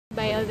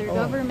by other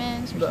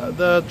governments?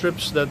 The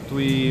trips that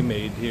we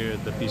made here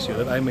at the PCO,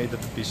 that I made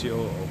at the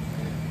PCOO,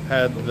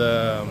 had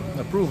the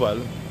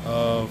approval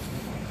of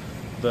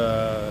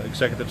the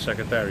executive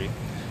secretary,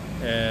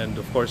 and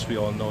of course we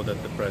all know that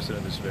the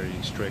president is very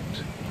strict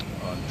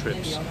on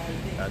trips,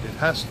 and it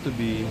has to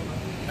be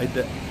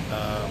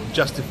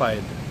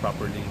justified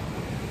properly.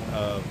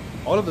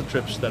 All of the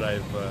trips that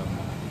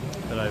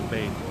I've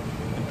made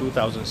in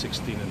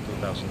 2016 and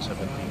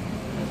 2017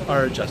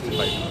 are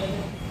justified.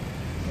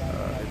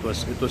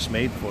 It was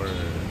made for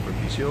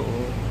PCOO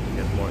to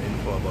get more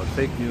info about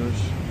fake news,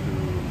 to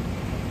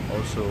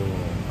also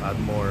add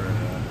more,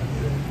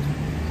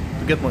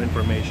 to get more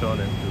information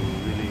and to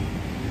really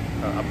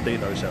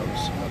update ourselves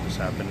on what is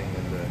happening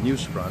in the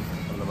news front.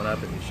 Alam naman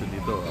natin issue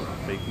dito,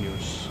 fake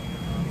news.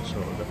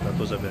 So that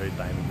was a very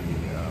timely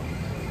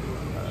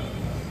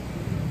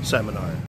seminar.